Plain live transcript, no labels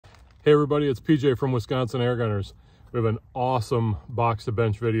Hey everybody, it's PJ from Wisconsin Air Gunners. We have an awesome box to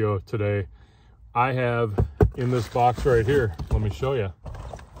bench video today. I have in this box right here, let me show you,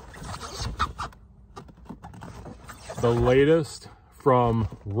 the latest from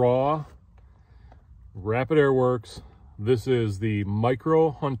Raw, Rapid Air Worx. This is the Micro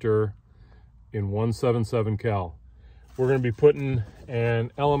Hunter in 177 cal. We're going to be putting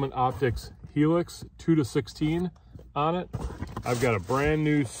an Element Optics Helix 2-16 on it. I've got a brand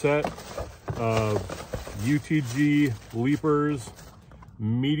new set of UTG Leapers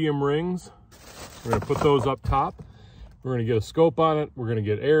medium rings. We're going to put those up top. We're going to get a scope on it. We're going to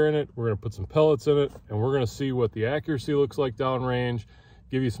get air in it. We're going to put some pellets in it, and we're going to see what the accuracy looks like downrange,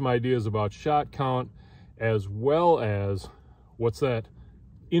 give you some ideas about shot count, as well as what's that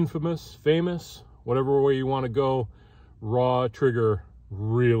infamous, famous, whatever way you want to go, raw trigger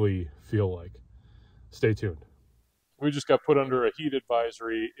really feel like. Stay tuned. We just got put under a heat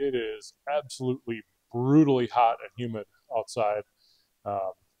advisory. It is absolutely brutally hot and humid outside.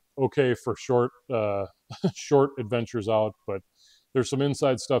 Okay for short short adventures out, but there's some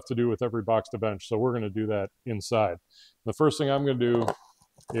inside stuff to do with every box to bench, so we're going to do that inside. The first thing I'm going to do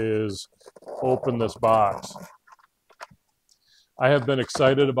is open this box. I have been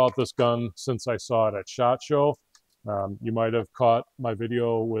excited about this gun since I saw it at SHOT Show. You might have caught my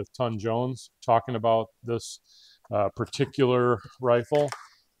video with Ton Jones talking about this particular rifle.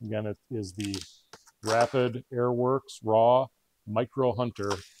 Again, it is the Rapid Air Worx Raw Micro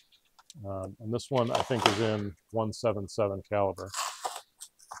Hunter, and this one I think is in 177 caliber.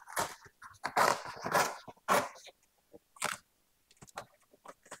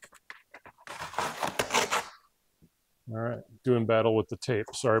 All right, doing battle with the tape.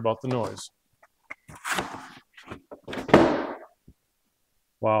 Sorry about the noise.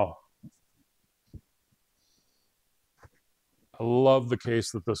 Wow. I love the case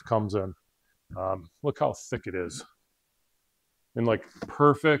that this comes in. Look how thick it is. And like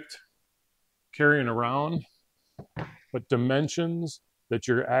perfect carrying around, but dimensions that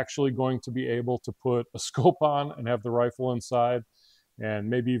you're actually going to be able to put a scope on and have the rifle inside, and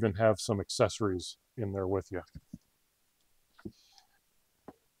maybe even have some accessories in there with you.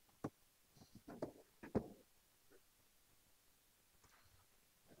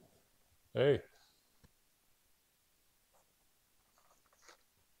 Hey.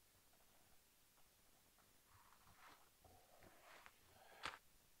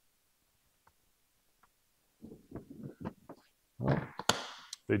 Well,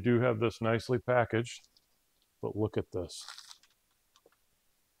 they do have this nicely packaged, but look at this.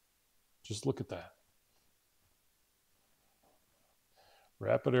 Just look at that.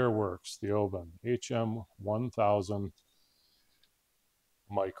 Rapid Air Worx, the Oban HM1000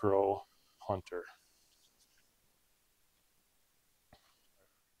 Micro Hunter.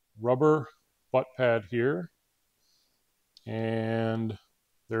 Rubber butt pad here, and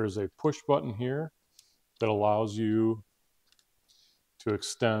there's a push button here that allows you to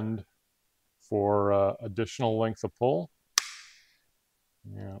extend for additional length of pull.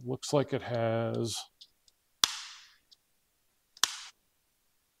 Yeah, it looks like it has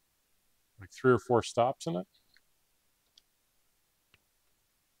like 3 or 4 stops in it.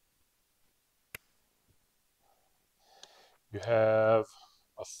 You have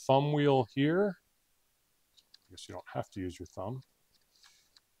a thumb wheel here. I guess you don't have to use your thumb,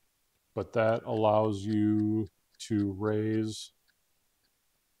 but that allows you to raise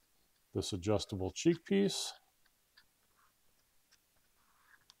this adjustable cheek piece.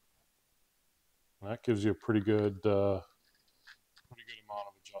 And that gives you a pretty good amount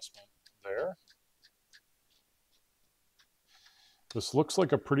of adjustment there. This looks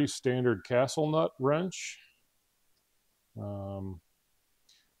like a pretty standard castle nut wrench.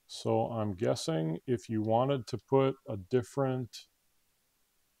 So I'm guessing if you wanted to put a different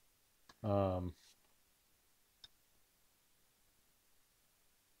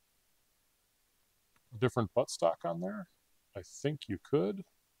buttstock on there, I think you could,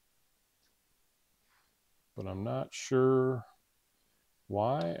 but I'm not sure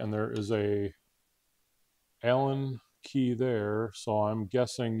why. And there is a Allen key there, so I'm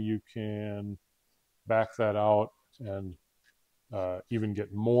guessing you can back that out and even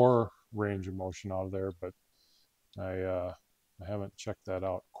get more range of motion out of there, but I haven't checked that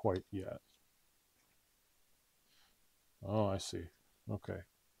out quite yet. Oh, I see. Okay.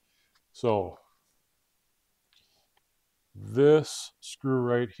 So this screw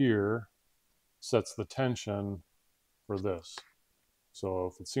right here sets the tension for this. So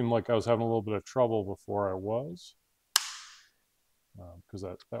if it seemed like I was having a little bit of trouble before, I was, because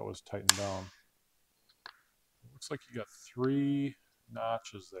that was tightened down. It looks like you got 3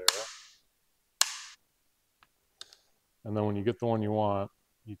 notches there. And then when you get the one you want,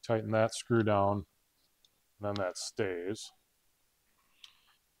 you tighten that screw down, and then that stays.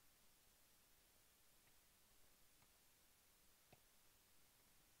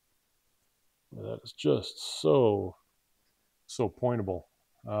 That is just so pointable.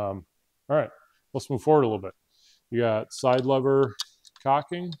 All right, let's move forward a little bit. You got side lever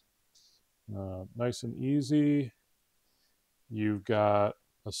cocking, nice and easy. You've got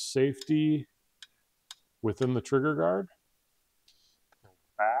a safety within the trigger guard.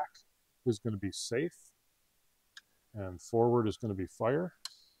 Back is going to be safe, and forward is going to be fire.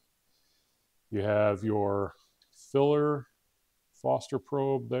 You have your filler Foster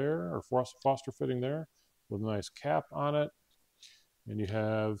probe there, or Foster fitting there, with a nice cap on it. And you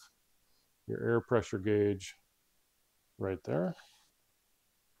have your air pressure gauge right there.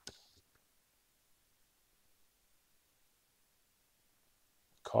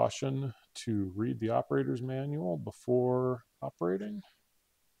 Caution to read the operator's manual before operating.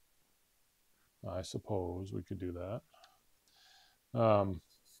 I suppose we could do that. You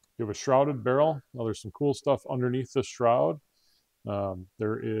have a shrouded barrel. Now there's some cool stuff underneath the shroud.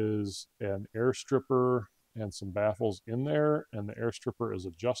 There is an air stripper and some baffles in there, and the air stripper is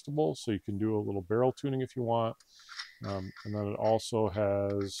adjustable, so you can do a little barrel tuning if you want. And then it also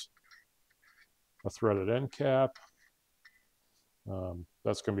has a threaded end cap.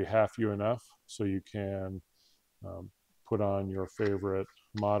 That's going to be half UNF, so you can put on your favorite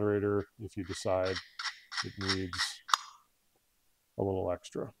moderator if you decide it needs a little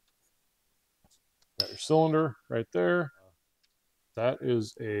extra. Got your cylinder right there. That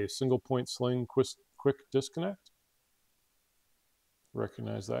is a single point sling quick disconnect.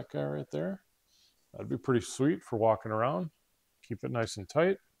 Recognize that guy right there. That'd be pretty sweet for walking around. Keep it nice and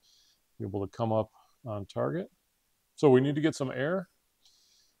tight. Be able to come up on target. So we need to get some air.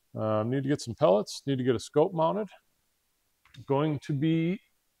 Need to get some pellets. Need to get a scope mounted. I'm going to be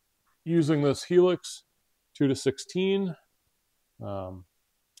using this Helix 2-16.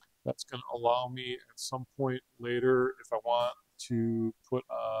 That's going to allow me at some point later, if I want to put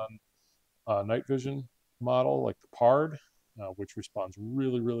on a night vision model like the Pard, which responds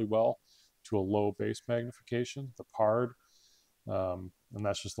really well to a low base magnification. The Pard, and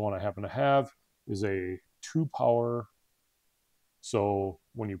that's just the one I happen to have, is a 2-power. So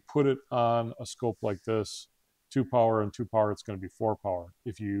when you put it on a scope like this, 2-power and 2-power, it's going to be 4-power.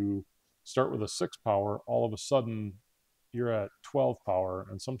 If you start with a 6-power, all of a sudden you're at 12-power,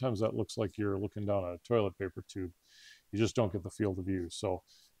 and sometimes that looks like you're looking down a toilet paper tube. You just don't get the field of view. So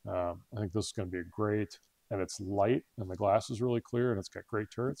I think this is going to be a great, and it's light, and the glass is really clear, and it's got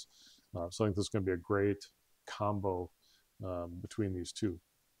great turrets. So I think this is going to be a great combo between these two.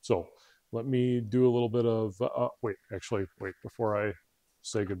 So let me do a little bit of, wait, before I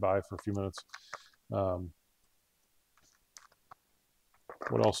say goodbye for a few minutes.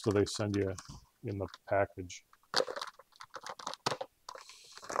 What else do they send you in the package?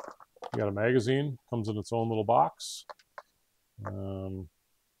 You got a magazine, comes in its own little box. And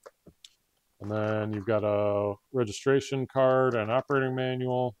then you've got a registration card and operating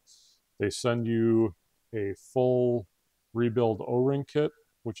manual. They send you a full rebuild O-ring kit,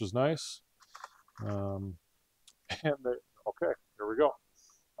 which is nice. Okay, here we go.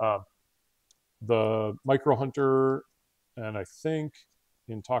 The Micro Hunter, and I think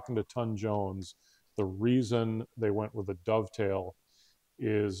in talking to Ton Jones, the reason they went with a dovetail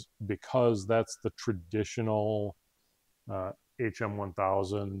is because that's the traditional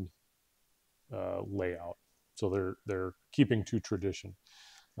HM1000 layout. So they're keeping to tradition,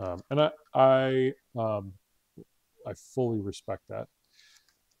 and I fully respect that.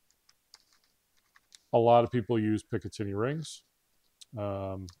 A lot of people use Picatinny rings,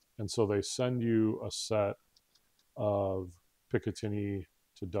 and so they send you a set of Picatinny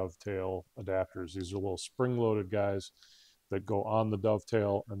to dovetail adapters. These are little spring-loaded guys that go on the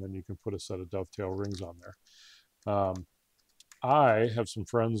dovetail, and then you can put a set of dovetail rings on there. I have some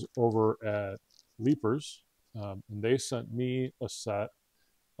friends over at Leapers, and they sent me a set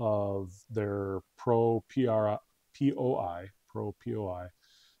of their Pro POI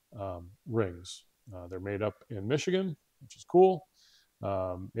rings. They're made up in Michigan, which is cool.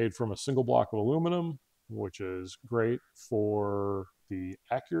 Made from a single block of aluminum, which is great for the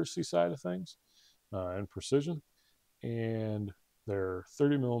accuracy side of things and precision. And they're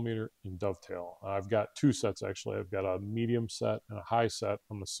 30 millimeter in dovetail. I've got two sets actually. I've got a medium set and a high set.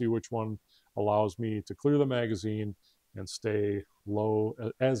 I'm gonna see which one allows me to clear the magazine and stay low,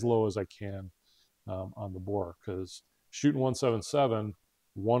 as low as I can on the bore. Because shooting 177,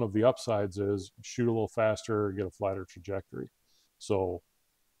 one of the upsides is shoot a little faster, get a flatter trajectory. So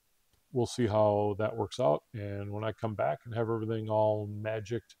we'll see how that works out. And when I come back and have everything all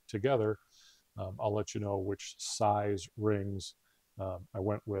magicked together, I'll let you know which size rings I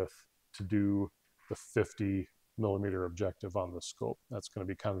went with to do the 50mm objective on the scope. That's going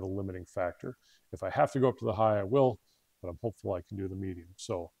to be kind of the limiting factor. If I have to go up to the high, I will, but I'm hopeful I can do the medium.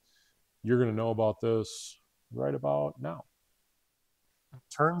 So you're going to know about this right about now.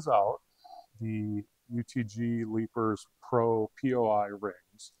 Turns out the UTG Leapers Pro POI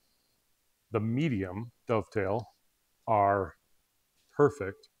rings, the medium dovetail, are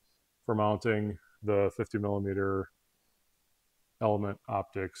perfect for mounting the 50mm Element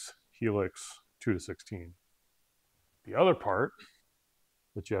Optics Helix 2-16. The other part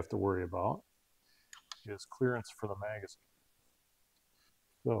that you have to worry about is clearance for the magazine.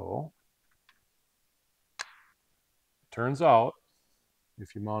 So it turns out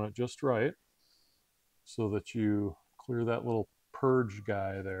if you mount it just right so that you clear that little purge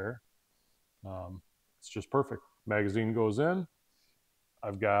guy there, it's just perfect. Magazine goes in.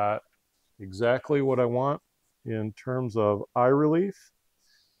 I've got exactly what I want in terms of eye relief.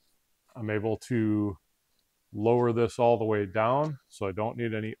 I'm able to lower this all the way down, so I don't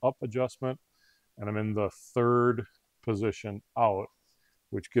need any up adjustment. And I'm in the third position out,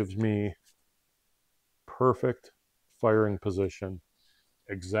 which gives me perfect firing position,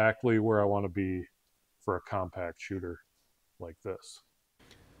 exactly where I want to be for a compact shooter like this.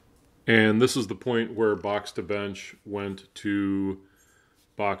 And this is the point where box to bench went to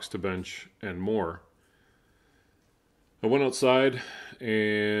box to bench and more. I went outside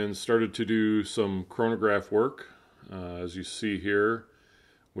and started to do some chronograph work. As you see here,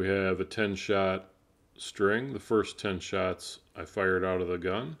 we have a 10-shot string. The first 10 shots I fired out of the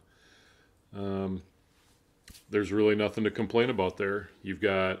gun. There's really nothing to complain about there. You've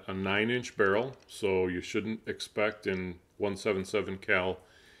got a 9-inch barrel, so you shouldn't expect in 177 cal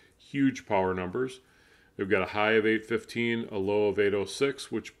huge power numbers. We've got a high of 815, a low of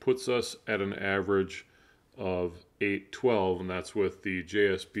 806, which puts us at an average of 812, and that's with the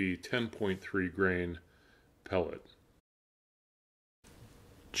JSB 10.3 grain pellet.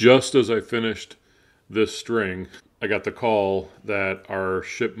 Just as I finished this string, I got the call that our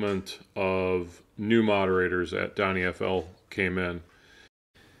shipment of new moderators at Donnie FL came in.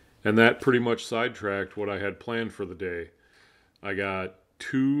 And that pretty much sidetracked what I had planned for the day. I got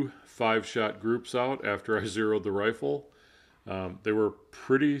 2 5-shot groups out after I zeroed the rifle. They were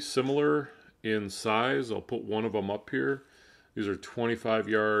pretty similar in size. I'll put one of them up here. These are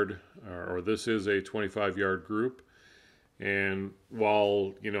 25-yard, or this is a 25-yard group. And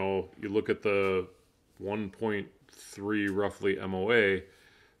while, you look at the 1.3 roughly MOA,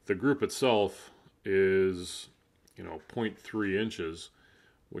 the group itself is, 0.3 inches,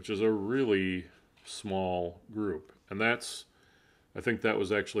 which is a really small group. And I think that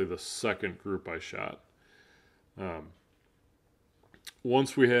was actually the second group I shot.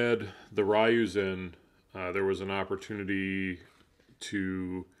 Once we had the Ryus in, there was an opportunity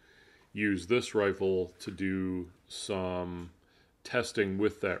to use this rifle to do some testing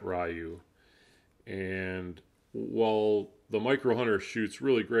with that Ryu. And while the Micro Hunter shoots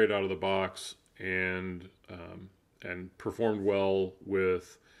really great out of the box and performed well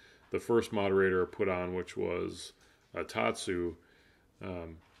with the first moderator I put on, which was a Tatsu,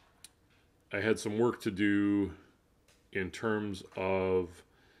 I had some work to do in terms of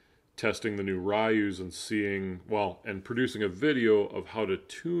testing the new Ryus and and producing a video of how to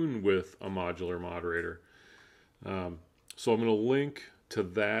tune with a modular moderator. So I'm going to link to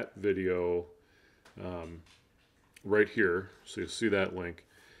that video right here, so you'll see that link.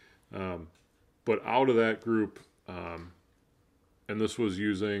 But out of that group, and this was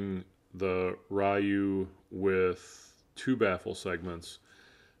using the Ryu with 2 baffle segments,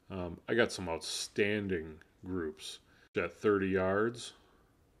 I got some outstanding groups at 30 yards.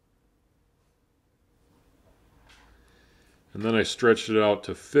 And then I stretched it out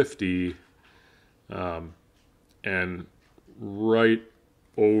to 50 and right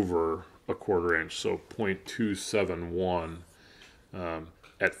over a 1/4 inch, so 0.271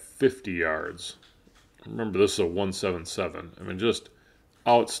 at 50 yards. Remember, this is a 177. I mean, just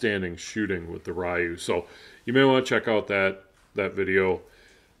outstanding shooting with the Ryu. So you may want to check out that video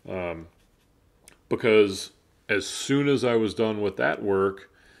because as soon as I was done with that work,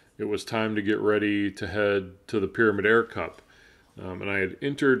 it was time to get ready to head to the Pyramid Air Cup. And I had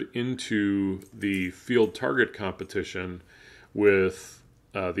entered into the field target competition with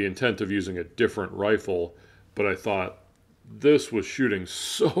the intent of using a different rifle, but I thought this was shooting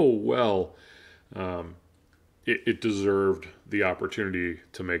so well, it deserved the opportunity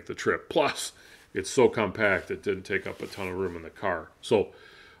to make the trip. Plus, it's so compact it didn't take up a ton of room in the car. So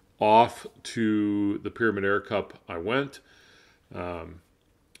off to the Pyramid Air Cup I went.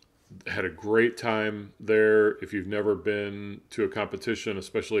 Had a great time there. If you've never been to a competition,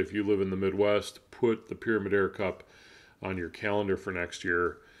 especially if you live in the Midwest, put the Pyramid Air Cup on your calendar for next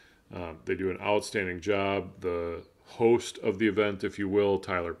year. They do an outstanding job. The host of the event, if you will,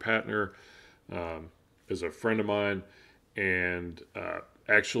 Tyler Patner, is a friend of mine, and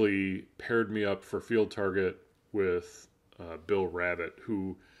actually paired me up for field target with Bill Rabbit,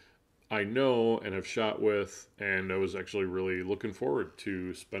 who I know and have shot with, and I was actually really looking forward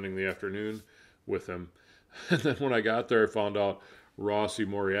to spending the afternoon with him. And then when I got there, I found out Rossi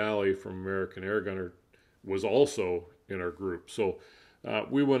Moriali from American Air Gunner was also in our group. So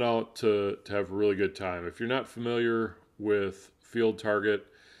we went out to have a really good time. If you're not familiar with field target,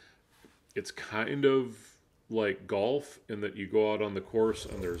 it's kind of like golf in that you go out on the course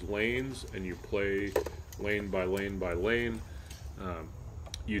and there's lanes and you play lane by lane by lane.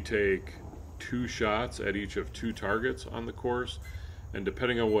 You take 2 shots at each of 2 targets on the course, and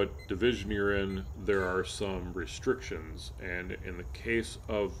depending on what division you're in, there are some restrictions. And in the case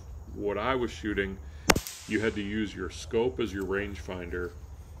of what I was shooting, you had to use your scope as your rangefinder,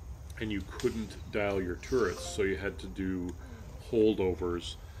 and you couldn't dial your turrets, so you had to do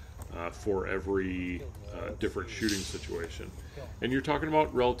holdovers for every different shooting situation. And you're talking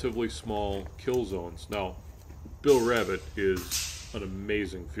about relatively small kill zones. Now, Bill Rabbit is an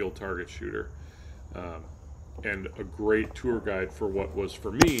amazing field target shooter, and a great tour guide for what was,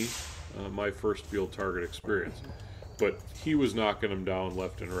 for me, my first field target experience. But he was knocking them down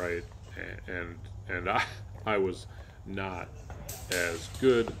left and right, and I was not as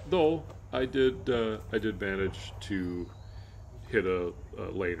good, though I did manage to hit a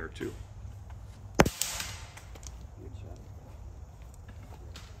lane or two.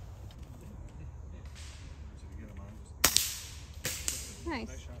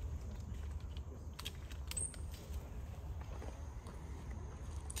 Nice.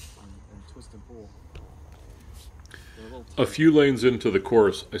 A few lanes into the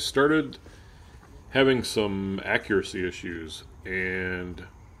course, I started having some accuracy issues, and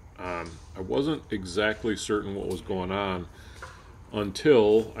I wasn't exactly certain what was going on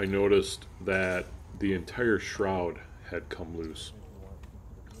until I noticed that the entire shroud had come loose.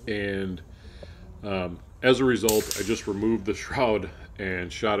 And as a result, I just removed the shroud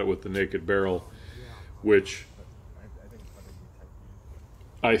and shot it with the naked barrel, which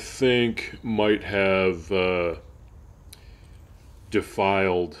I think might have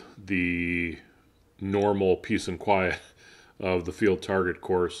defiled the normal peace and quiet of the field target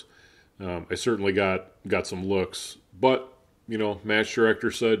course. I certainly got some looks, but you know, match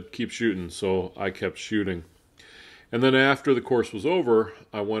director said keep shooting, so I kept shooting. And then after the course was over,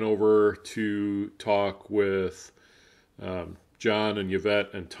 I went over to talk with John and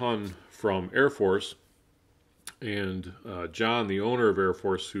Yvette and Ton from Air Force. And John, the owner of Air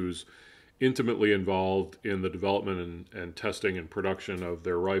Force, who's intimately involved in the development and testing and production of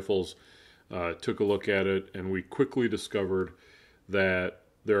their rifles, took a look at it, and we quickly discovered that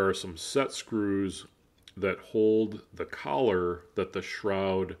there are some set screws that hold the collar that the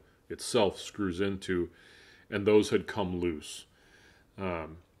shroud itself screws into, and those had come loose.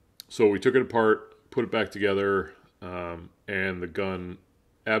 So we took it apart, put it back together, and the gun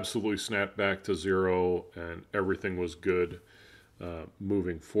absolutely snapped back to zero, and everything was good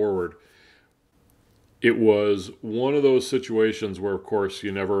moving forward. It was one of those situations where, of course,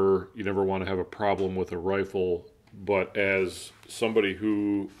 you never want to have a problem with a rifle, but as somebody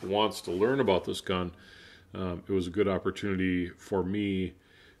who wants to learn about this gun, it was a good opportunity for me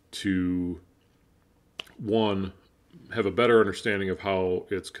to, one, have a better understanding of how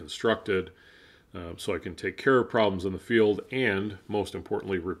it's constructed, so I can take care of problems in the field, and most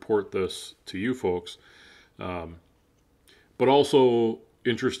importantly, report this to you folks. But also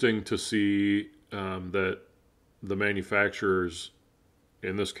interesting to see that the manufacturers,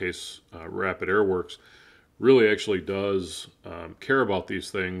 in this case Rapid Air Worx, really actually does care about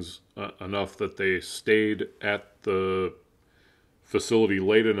these things enough that they stayed at the facility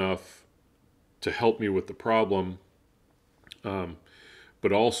late enough to help me with the problem,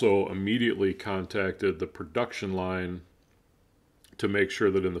 but also immediately contacted the production line to make sure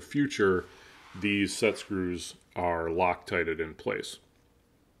that in the future these set screws are Loctited in place,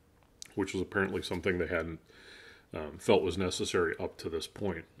 which was apparently something they hadn't felt was necessary up to this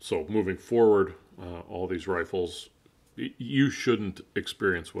point. So moving forward, all these rifles, you shouldn't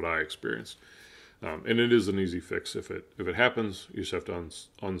experience what I experienced. And it is an easy fix. If it happens, you just have to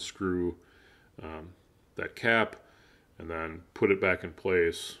unscrew that cap and then put it back in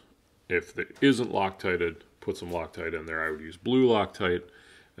place, If it isn't Loctited, put some Loctite in there. I would use blue Loctite,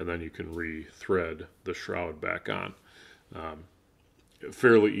 and then you can re-thread the shroud back on.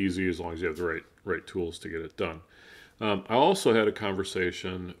 Fairly easy as long as you have the right tools to get it done. I also had a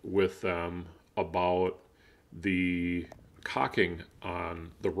conversation with them about the cocking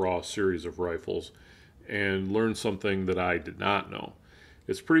on the Raw series of rifles and learned something that I did not know.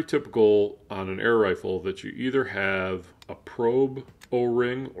 It's pretty typical on an air rifle that you either have a probe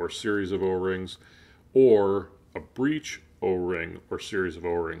O-ring or series of O-rings or a breech O-ring or series of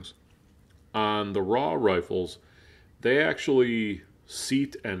O-rings. On the Raw rifles, they actually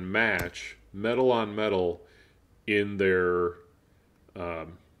seat and match metal on metal in their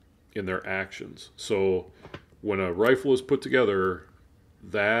actions. So when a rifle is put together,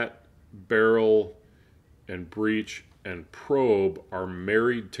 that barrel and breech and probe are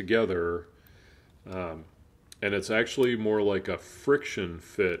married together, and it's actually more like a friction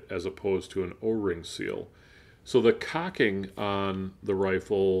fit as opposed to an O-ring seal. So the cocking on the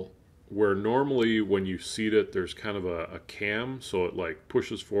rifle, where normally when you seat it there's kind of a cam, so it like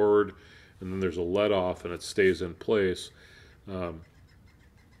pushes forward and then there's a let off and it stays in place.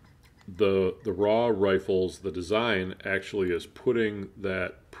 The Raw rifles, the design actually is putting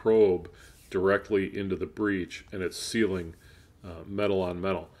that probe directly into the breech, and it's sealing metal on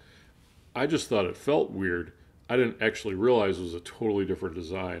metal. I just thought it felt weird. I didn't actually realize it was a totally different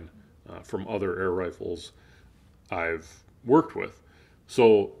design from other air rifles I've worked with.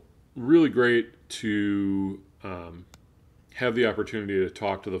 So really great to have the opportunity to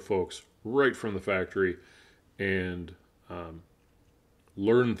talk to the folks right from the factory and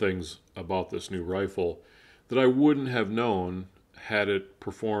learn things about this new rifle that I wouldn't have known had it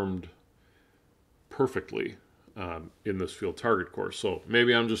performed perfectly in this field target course. So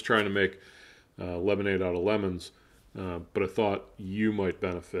maybe I'm just trying to make lemonade out of lemons, but I thought you might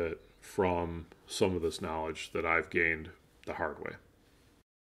benefit from some of this knowledge that I've gained the hard way.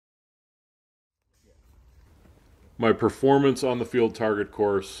 My performance on the field target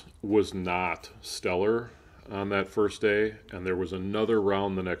course was not stellar on that first day, and there was another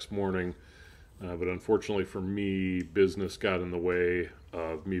round the next morning, but unfortunately for me, business got in the way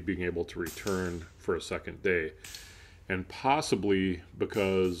of me being able to return for a second day. And possibly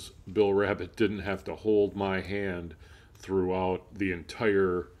because Bill Rabbit didn't have to hold my hand throughout the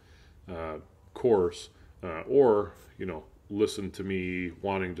entire course, or, you know, listen to me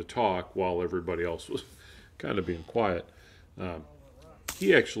wanting to talk while everybody else was kind of being quiet.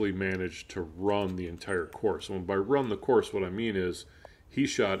 He actually managed to run the entire course. And by run the course, what I mean is he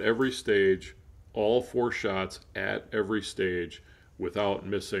shot every stage, all 4 shots at every stage without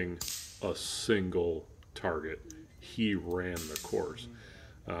missing a single target. He ran the course.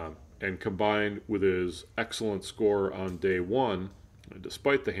 And combined with his excellent score on day 1,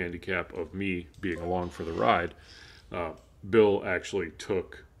 despite the handicap of me being along for the ride, Bill actually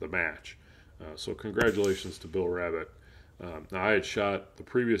took the match. So congratulations to Bill Rabbit. Now, I had shot the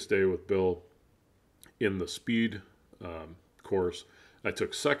previous day with Bill in the speed course. I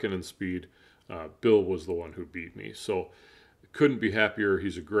took second in speed. Bill was the one who beat me. So couldn't be happier.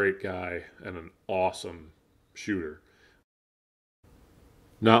 He's a great guy and an awesome shooter.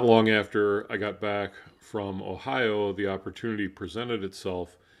 Not long after I got back from Ohio, the opportunity presented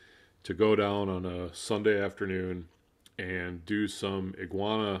itself to go down on a Sunday afternoon and do some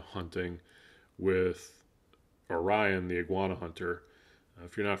iguana hunting with Orion, the iguana hunter.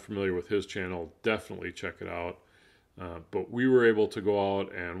 If you're not familiar with his channel, definitely check it out. But we were able to go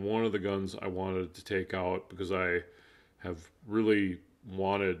out, and one of the guns I wanted to take out, because I have really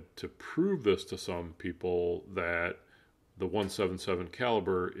wanted to prove this to some people, that the .177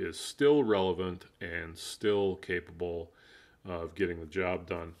 caliber is still relevant and still capable of getting the job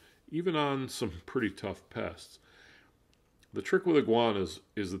done, even on some pretty tough pests. The trick with iguanas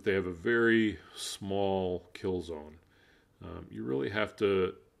is that they have a very small kill zone. You really have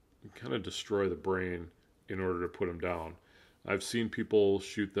to kind of destroy the brain in order to put them down. I've seen people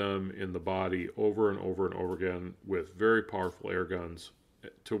shoot them in the body over and over and over again with very powerful air guns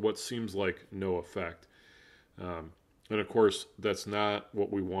to what seems like no effect. And of course, that's not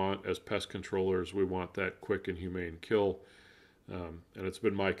what we want as pest controllers. We want that quick and humane kill. And it's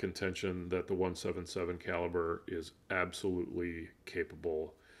been my contention that the .177 caliber is absolutely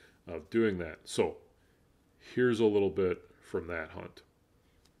capable of doing that. So here's a little bit from that hunt.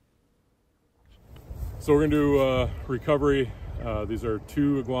 So we're going to do recovery. These are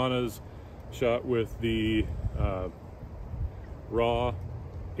 2 iguanas shot with the Raw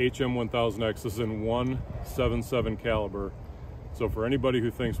HM1000X. This is in .177 caliber. So for anybody who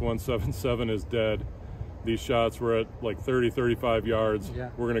thinks .177 is dead, These shots were at like 30, 35 yards. Yeah.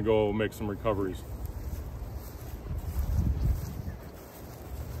 We're gonna go make some recoveries.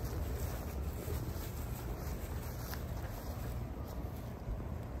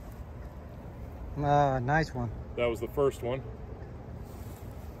 Nice one. That was the first one.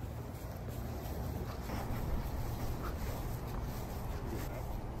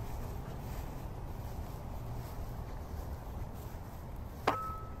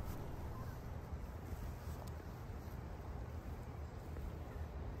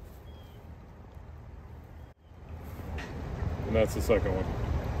 And that's the second one.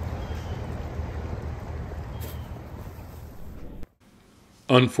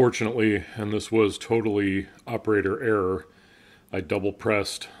 Unfortunately, and this was totally operator error, I double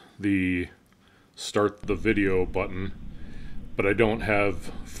pressed the start the video button, but I don't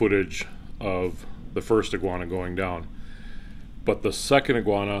have footage of the first iguana going down. But the second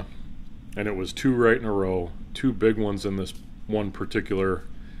iguana, and it was two right in a row, two big ones in this one particular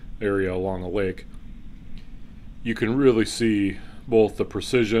area along a lake, you can really see both the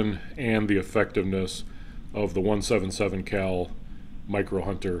precision and the effectiveness of the 177 cal micro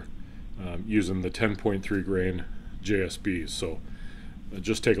hunter using the 10.3 grain JSBs. So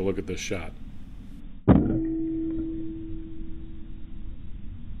just take a look at this shot.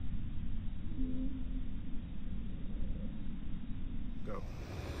 Go.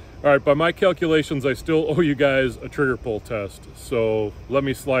 All right, by my calculations, I still owe you guys a trigger pull test. So let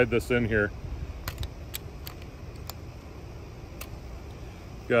me slide this in here.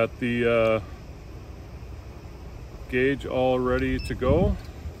 Got the gauge all ready to go.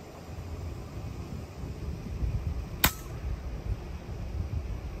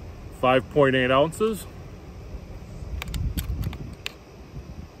 .8 ounces.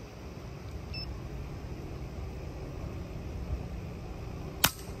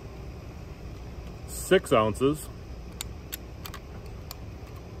 .6 ounces.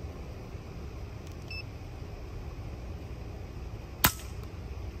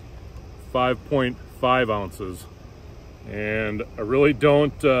 5.5 ounces. And I really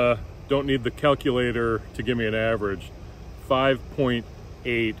don't need the calculator to give me an average.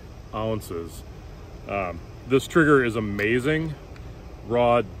 5.8 ounces. This trigger is amazing.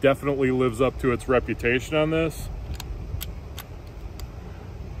 Raw definitely lives up to its reputation on this.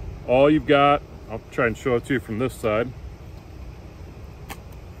 All you've got, I'll try and show it to you from this side,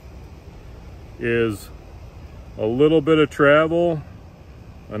 is a little bit of travel,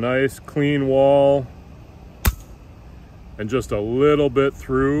 a nice clean wall, and just a little bit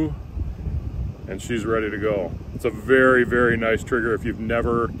through, and she's ready to go. It's a very, very nice trigger. If you've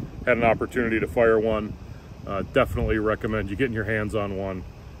never had an opportunity to fire one, definitely recommend you getting your hands on one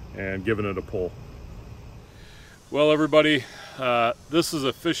and giving it a pull. Well, everybody, this is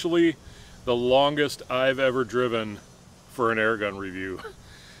officially the longest I've ever driven for an airgun review.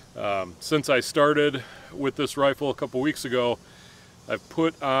 Since I started with this rifle a couple weeks ago, I've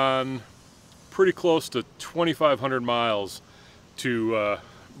put on pretty close to 2,500 miles to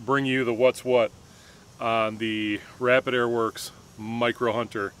bring you the what's what on the Rapid Air Worx Micro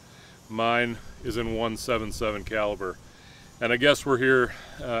Hunter. Mine is in 177 caliber. And I guess we're here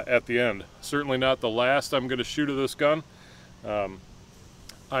at the end. Certainly not the last I'm going to shoot of this gun.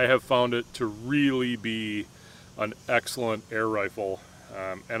 I have found it to really be an excellent air rifle,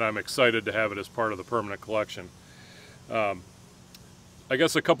 and I'm excited to have it as part of the permanent collection. I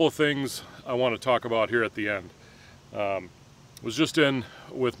guess a couple of things I want to talk about here at the end. Was just in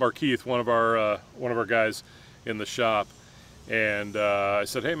with Markeith, one of our guys in the shop, and I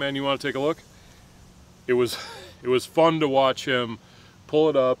said, "Hey man, you want to take a look?" It was fun to watch him pull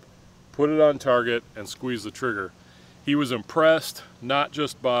it up, put it on target, and squeeze the trigger. He was impressed not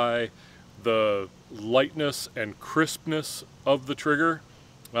just by the lightness and crispness of the trigger,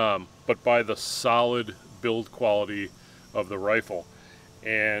 but by the solid build quality of the rifle.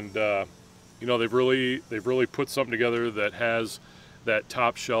 And you know, they've really put something together that has that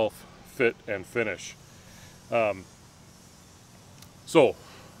top shelf fit and finish.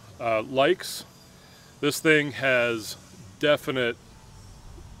 Likes, this thing has definite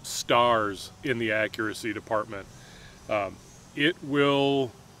stars in the accuracy department. It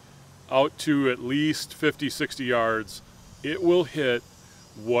will, out to at least 50-60 yards, it will hit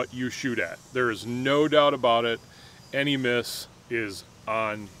what you shoot at. There is no doubt about it. Any miss is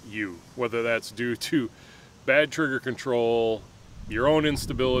on you, whether that's due to bad trigger control, your own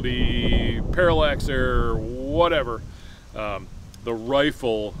instability, parallax error, whatever. The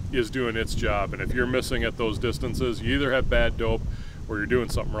rifle is doing its job, and if you're missing at those distances, you either have bad dope or you're doing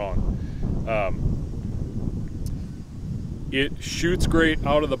something wrong. It shoots great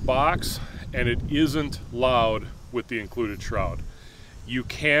out of the box, and it isn't loud with the included shroud. You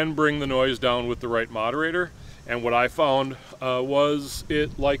can bring the noise down with the right moderator, and what I found was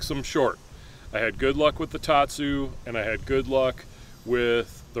it likes them short. I had good luck with the Tatsu, and I had good luck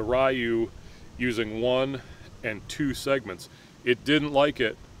with the Ryu using 1 and 2 segments. It didn't like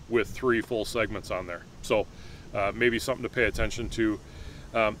it with 3 full segments on there. So maybe something to pay attention to.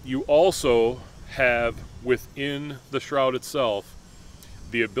 You also have within the shroud itself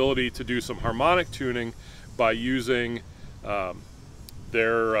the ability to do some harmonic tuning by using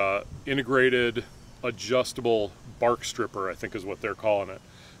their integrated adjustable bark stripper, I think is what they're calling it.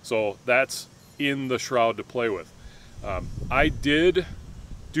 So that's in the shroud to play with. I did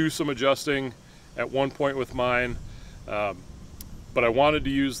do some adjusting at one point with mine, but I wanted to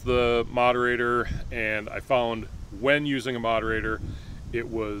use the moderator, and I found when using a moderator it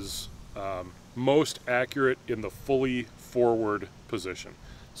was most accurate in the fully forward position.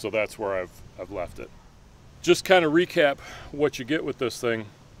 So that's where I've left it. Just kind of recap what you get with this thing.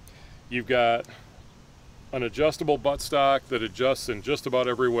 You've got an adjustable buttstock that adjusts in just about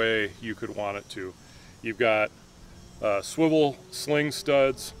every way you could want it to. You've got swivel sling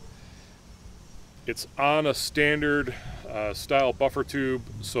studs. It's on a standard style buffer tube,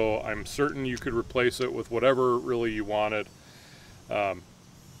 so I'm certain you could replace it with whatever really you wanted.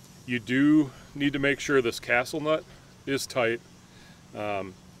 You do need to make sure this castle nut is tight,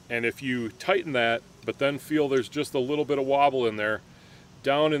 and if you tighten that but then feel there's just a little bit of wobble in there,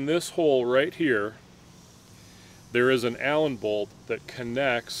 down in this hole right here there is an Allen bolt that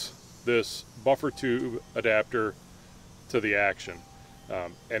connects this buffer tube adapter to the action,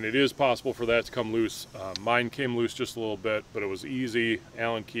 and it is possible for that to come loose. Mine came loose just a little bit, but it was easy.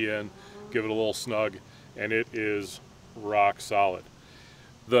 Allen key in, give it a little snug, and it is rock solid.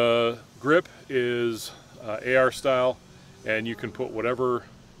 The grip is AR style, and you can put whatever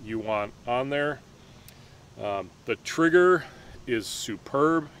you want on there. The trigger is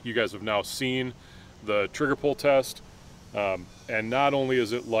superb. You guys have now seen the trigger pull test, and not only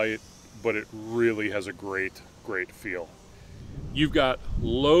is it light, but it really has a great feel. You've got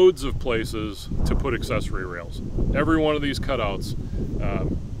loads of places to put accessory rails. Every one of these cutouts,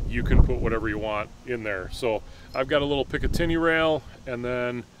 you can put whatever you want in there. So I've got a little Picatinny rail, and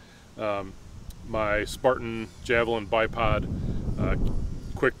then my Spartan Javelin bipod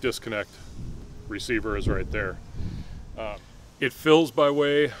quick disconnect receiver is right there. It fills by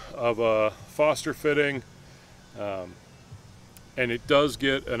way of a Foster fitting, and it does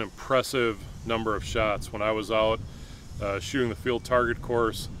get an impressive number of shots. When I was out shooting the field target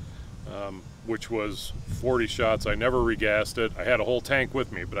course, which was 40 shots, I never regassed it. I had a whole tank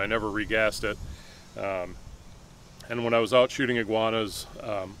with me, but I never regassed it. And when I was out shooting iguanas,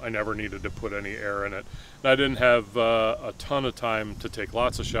 I never needed to put any air in it. And I didn't have a ton of time to take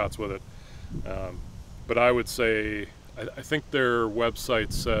lots of shots with it. But I would say, I think their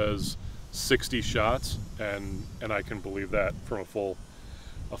website says 60 shots, and I can believe that from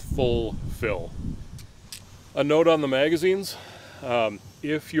a full fill. A note on the magazines.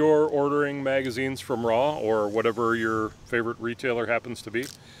 If you're ordering magazines from Raw or whatever your favorite retailer happens to be,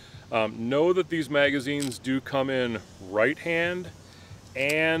 know that these magazines do come in right hand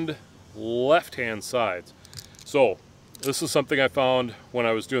and left hand sides. So this is something I found when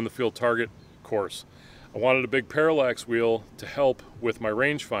I was doing the field target course. I wanted a big parallax wheel to help with my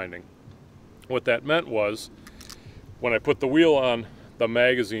range finding. What that meant was when I put the wheel on, the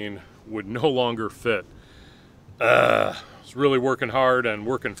magazine would no longer fit. I was really working hard and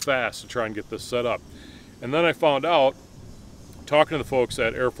working fast to try and get this set up. And then I found out, talking to the folks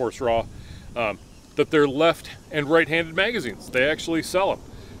at Air Force Raw, that they're left and right-handed magazines. They actually sell them.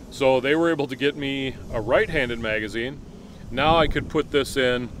 So they were able to get me a right-handed magazine. Now I could put this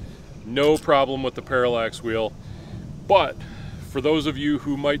in, no problem with the parallax wheel. But for those of you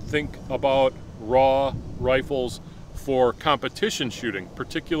who might think about Raw rifles for competition shooting,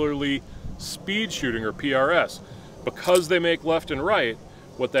 particularly speed shooting or PRS, because they make left and right,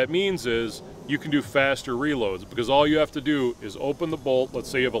 what that means is you can do faster reloads, because all you have to do is open the bolt. Let's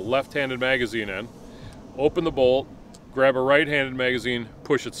say you have a left-handed magazine in, open the bolt, grab a right-handed magazine,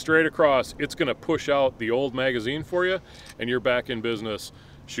 push it straight across. It's going to push out the old magazine for you, and you're back in business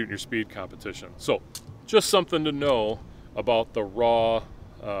shooting your speed competition. So just something to know about the Raw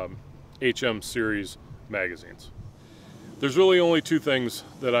HM series magazines. There's really only two things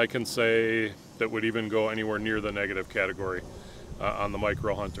that I can say that would even go anywhere near the negative category on the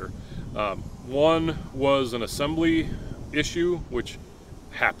Micro Hunter. One was an assembly issue, which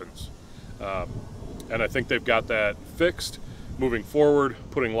happens. And I think they've got that fixed. Moving forward,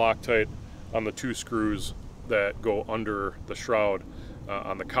 putting Loctite on the 2 screws that go under the shroud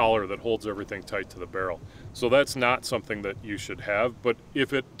on the collar that holds everything tight to the barrel. So that's not something that you should have, but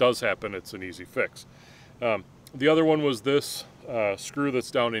if it does happen, it's an easy fix. The other one was this screw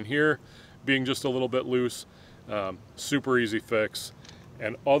that's down in here being just a little bit loose. Super easy fix.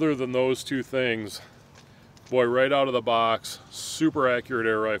 And other than those two things, boy, right out of the box, super accurate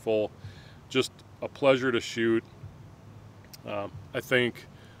air rifle, just a pleasure to shoot. I think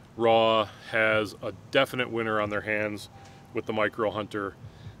Raw has a definite winner on their hands with the Micro Hunter.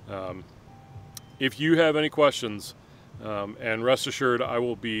 If you have any questions, and rest assured I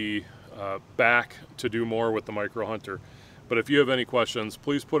will be back to do more with the Micro Hunter, but if you have any questions,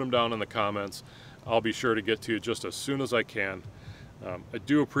 please put them down in the comments. I'll be sure to get to you just as soon as I can. I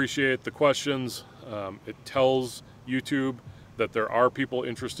do appreciate the questions. It tells YouTube that there are people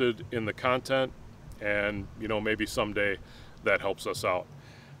interested in the content, and you know, maybe someday that helps us out.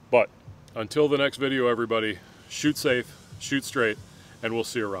 But until the next video, everybody, shoot safe, shoot straight, and we'll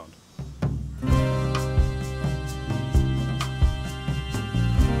see you around.